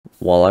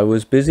While I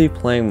was busy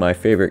playing my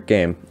favorite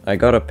game, I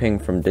got a ping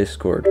from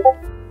Discord.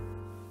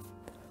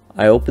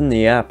 I opened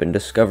the app and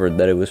discovered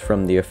that it was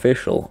from the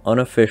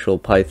unofficial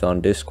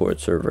Python Discord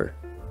server.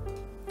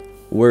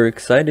 We're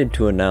excited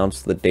to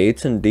announce the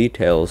dates and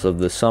details of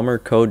the Summer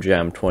Code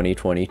Jam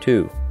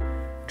 2022.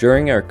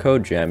 During our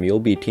Code Jam, you'll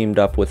be teamed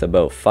up with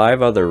about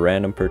 5 other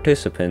random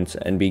participants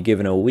and be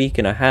given a week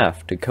and a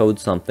half to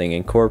code something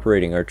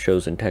incorporating our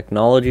chosen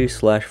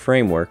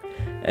technology/framework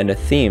and a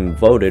theme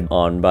voted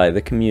on by the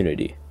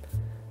community.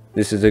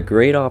 This is a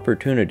great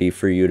opportunity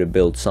for you to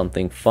build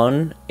something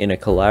fun in a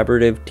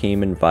collaborative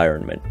team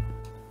environment.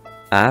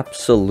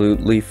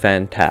 Absolutely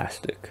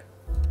fantastic.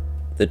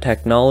 The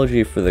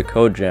technology for the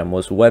Code Jam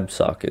was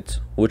WebSockets,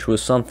 which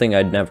was something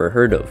I'd never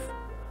heard of.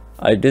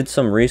 I did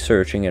some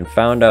researching and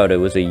found out it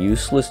was a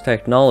useless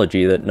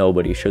technology that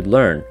nobody should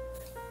learn.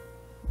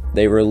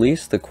 They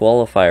released the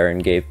qualifier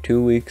and gave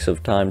 2 weeks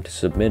of time to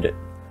submit it.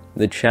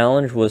 The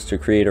challenge was to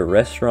create a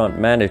restaurant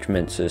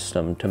management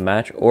system to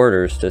match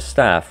orders to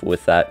staff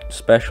with that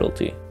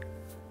specialty.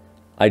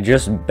 I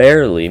just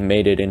barely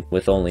made it in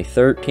with only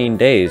 13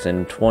 days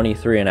and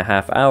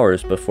 23.5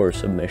 hours before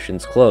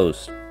submissions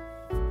closed.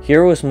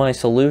 Here was my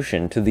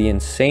solution to the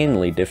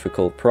insanely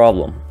difficult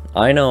problem.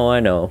 I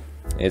know,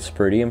 it's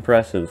pretty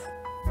impressive.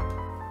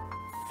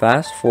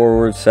 Fast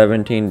forward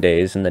 17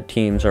 days and the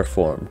teams are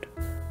formed.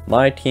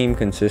 My team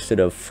consisted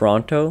of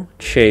Fronto,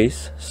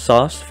 Chase,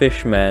 Sauce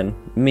Fishman,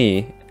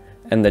 me,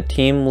 and the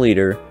team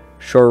leader,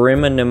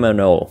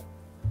 Shorimanimano.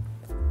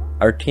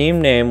 Our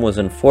team name was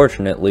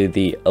unfortunately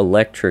the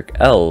Electric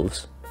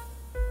Elves.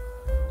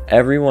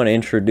 Everyone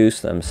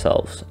introduced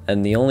themselves,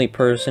 and the only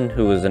person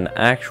who was an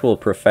actual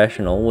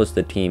professional was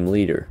the team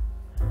leader.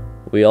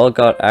 We all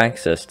got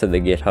access to the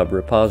GitHub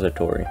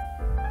repository.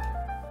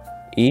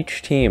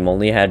 Each team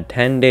only had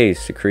 10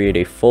 days to create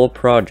a full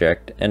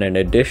project and an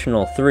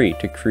additional 3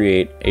 to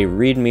create a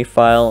README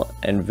file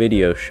and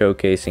video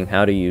showcasing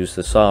how to use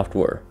the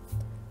software.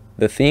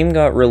 The theme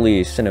got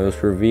released and it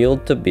was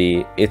revealed to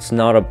be, it's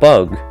not a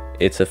bug,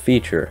 it's a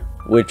feature.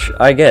 Which,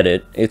 I get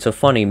it, it's a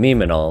funny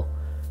meme and all,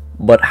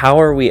 but how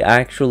are we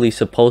actually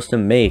supposed to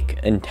make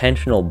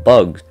intentional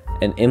bugs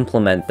and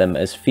implement them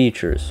as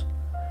features?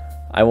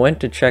 I went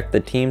to check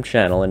the team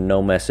channel and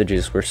no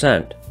messages were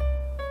sent.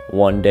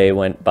 One day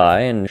went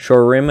by and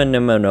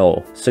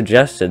Shorimanimano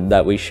suggested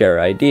that we share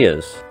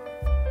ideas.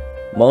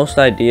 Most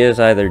ideas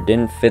either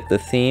didn't fit the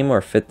theme or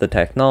fit the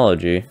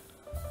technology.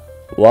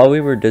 While we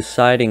were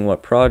deciding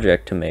what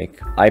project to make,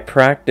 I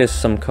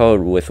practiced some code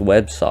with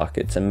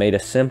WebSockets and made a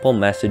simple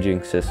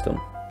messaging system.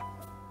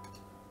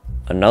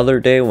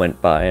 Another day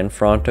went by and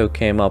Fronto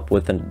came up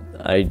with an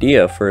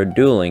idea for a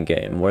dueling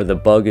game where the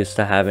bug is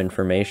to have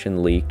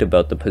information leaked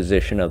about the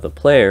position of the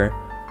player.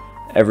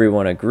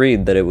 Everyone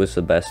agreed that it was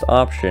the best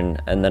option,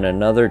 and then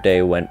another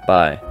day went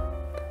by.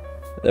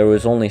 There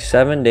was only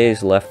 7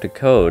 days left to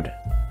code,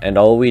 and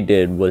all we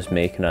did was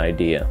make an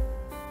idea.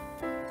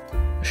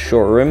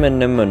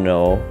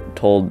 Shorimanimano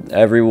told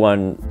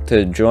everyone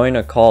to join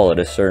a call at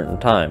a certain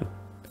time,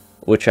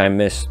 which I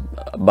missed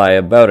by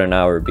about an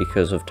hour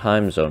because of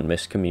time zone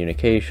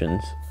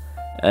miscommunications,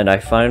 and I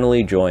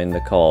finally joined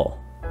the call.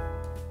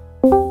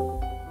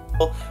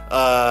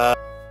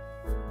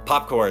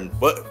 Popcorn.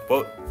 What?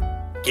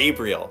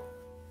 Gabriel.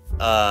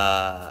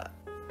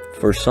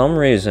 For some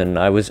reason,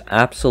 I was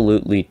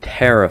absolutely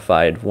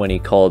terrified when he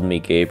called me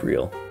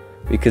Gabriel,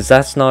 because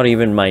that's not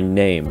even my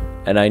name,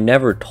 and I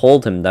never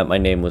told him that my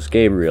name was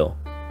Gabriel.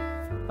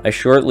 I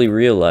shortly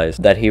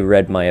realized that he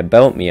read my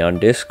about me on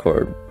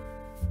Discord.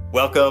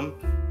 Welcome.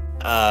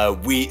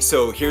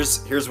 So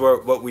here's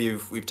what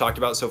we've talked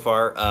about so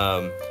far.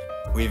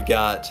 We've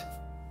got,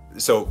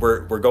 so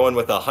we're going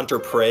with a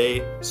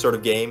hunter-prey sort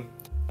of game.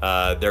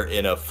 They're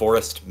in a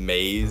forest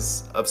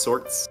maze of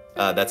sorts.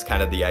 That's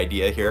kind of the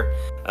idea here.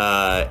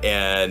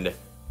 And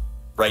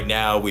right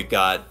now we've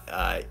got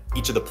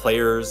each of the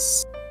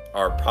players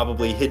are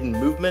probably hidden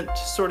movement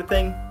sort of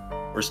thing.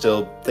 We're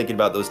still thinking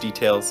about those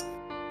details.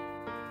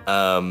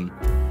 And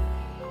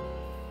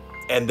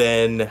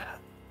then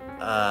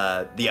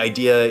the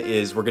idea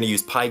is we're going to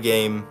use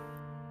Pygame.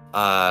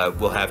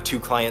 We'll have 2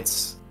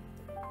 clients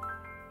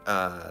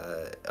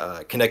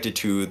connected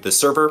to the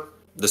server.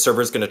 The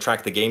server is going to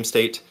track the game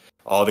state.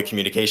 All the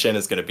communication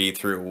is going to be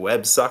through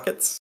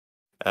WebSockets.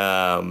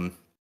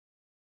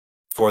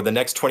 For the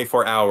next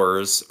 24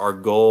 hours, our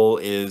goal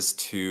is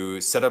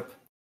to set up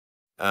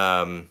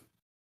the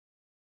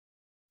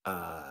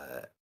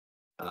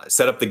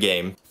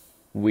game.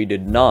 We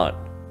did not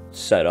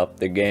set up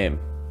the game.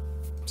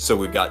 So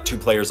we've got 2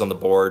 players on the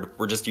board.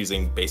 We're just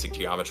using basic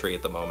geometry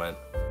at the moment.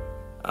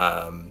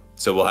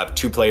 So we'll have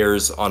 2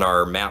 players on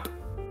our map.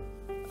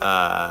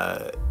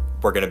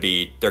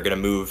 They're gonna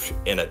move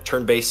in a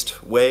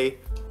turn-based way.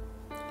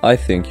 I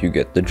think you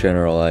get the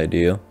general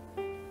idea.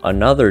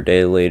 Another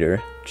day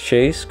later,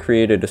 Chase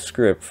created a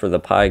script for the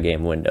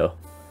Pygame window.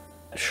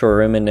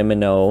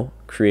 Shorimanimano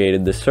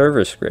created the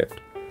server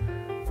script.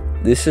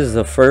 This is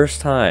the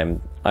first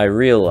time I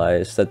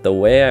realized that the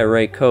way I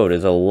write code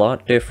is a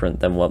lot different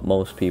than what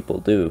most people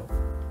do.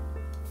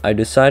 I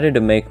decided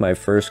to make my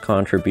first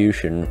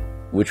contribution,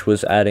 which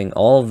was adding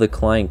all of the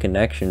client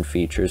connection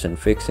features and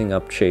fixing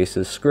up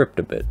Chase's script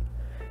a bit.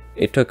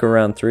 It took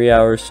around 3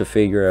 hours to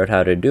figure out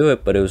how to do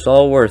it, but it was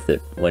all worth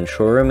it when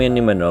Shora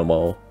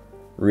Minimono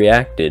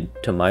reacted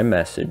to my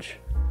message.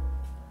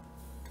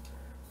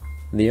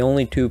 The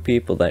only two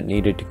people that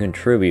needed to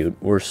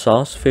contribute were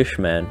Sauce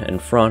Fishman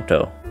and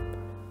Fronto.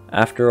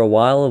 After a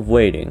while of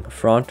waiting,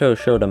 Fronto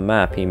showed a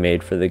map he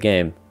made for the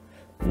game.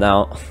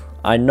 Now,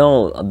 I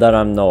know that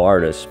I'm no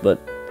artist,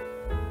 but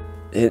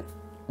it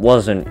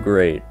wasn't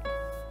great.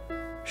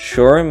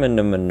 Shora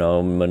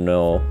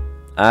Minimono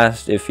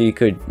asked if he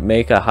could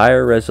make a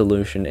higher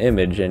resolution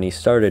image, and he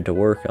started to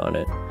work on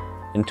it,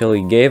 until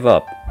he gave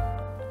up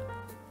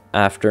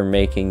after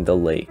making the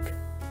lake.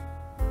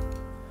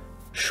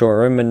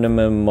 Shora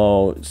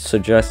Minimono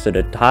suggested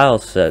a tile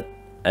set,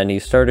 and he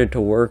started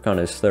to work on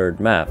his third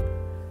map,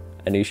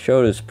 and he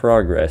showed his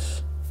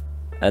progress,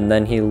 and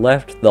then he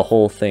left the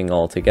whole thing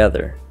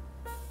altogether.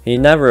 He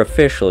never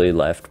officially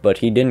left, but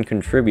he didn't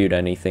contribute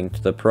anything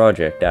to the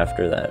project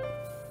after that.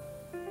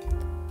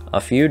 A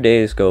few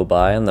days go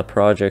by and the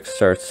project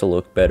starts to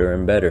look better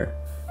and better.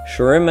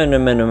 Shora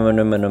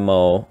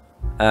Minimono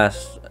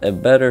asked a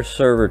better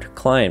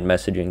server-to-client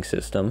messaging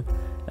system,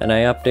 and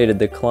I updated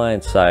the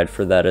client side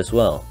for that as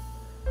well.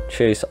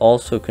 Chase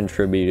also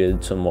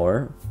contributed some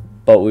more,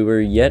 but we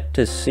were yet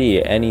to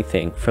see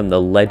anything from the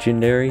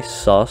legendary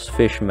Sauce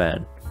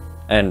Fishman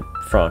and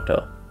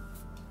Fronto.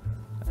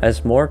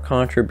 As more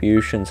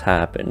contributions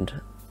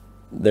happened,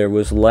 there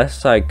was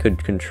less I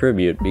could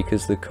contribute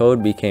because the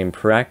code became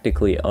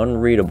practically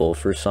unreadable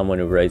for someone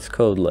who writes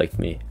code like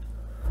me.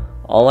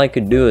 All I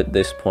could do at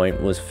this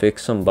point was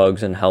fix some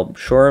bugs and help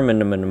Shora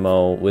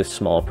Minimono with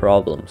small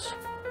problems.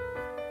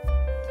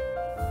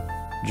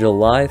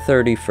 July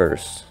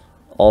 31st,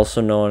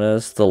 also known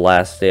as the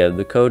last day of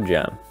the code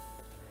jam,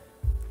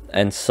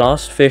 and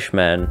Sauce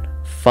Fishman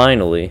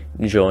finally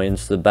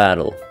joins the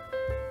battle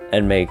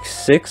and makes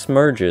 6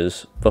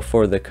 merges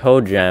before the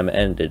code jam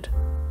ended.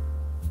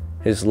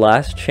 His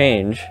last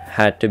change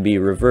had to be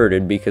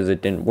reverted because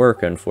it didn't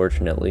work,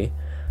 unfortunately,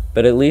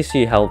 but at least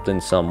he helped in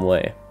some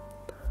way.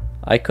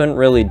 I couldn't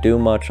really do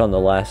much on the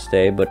last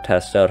day but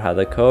test out how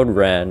the code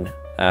ran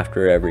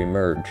after every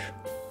merge.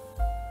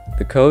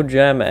 The code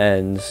jam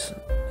ends,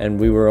 and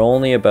we were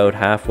only about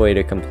halfway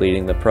to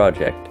completing the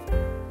project.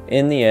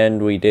 In the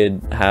end, we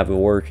did have a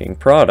working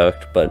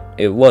product, but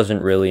it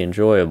wasn't really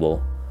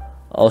enjoyable.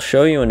 I'll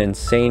show you an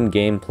insane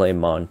gameplay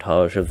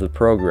montage of the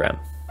program.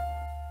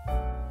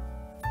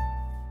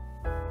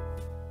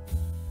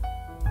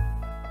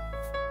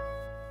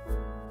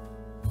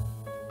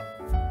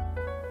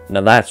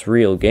 Now that's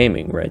real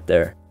gaming right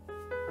there.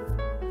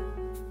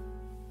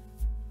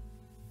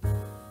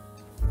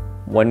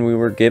 When we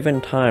were given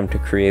time to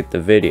create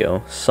the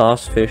video,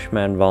 Sauce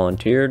Fishman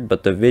volunteered,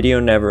 but the video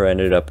never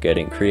ended up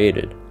getting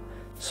created.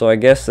 So I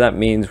guess that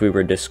means we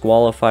were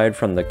disqualified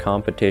from the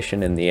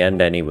competition in the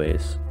end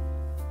anyways.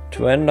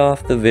 To end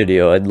off the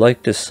video, I'd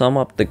like to sum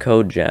up the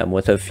code jam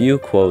with a few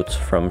quotes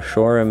from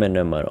Shora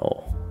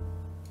Minimono.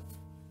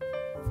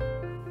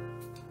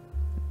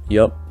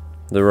 Yup,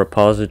 the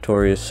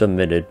repository is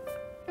submitted.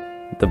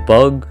 The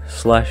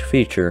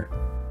bug/feature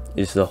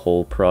is the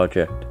whole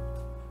project.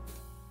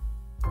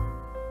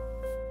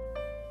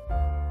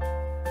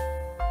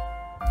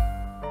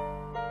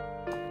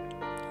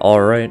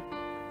 Alright,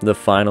 the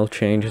final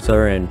changes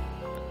are in.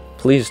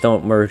 Please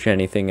don't merge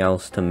anything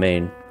else to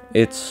main.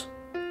 It's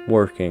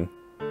working.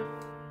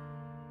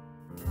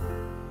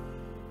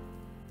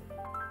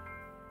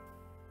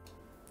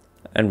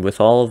 And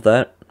with all of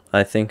that,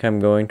 I think I'm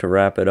going to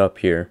wrap it up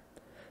here.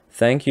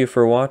 Thank you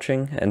for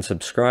watching, and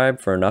subscribe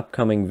for an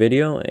upcoming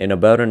video in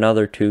about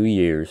another 2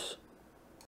 years.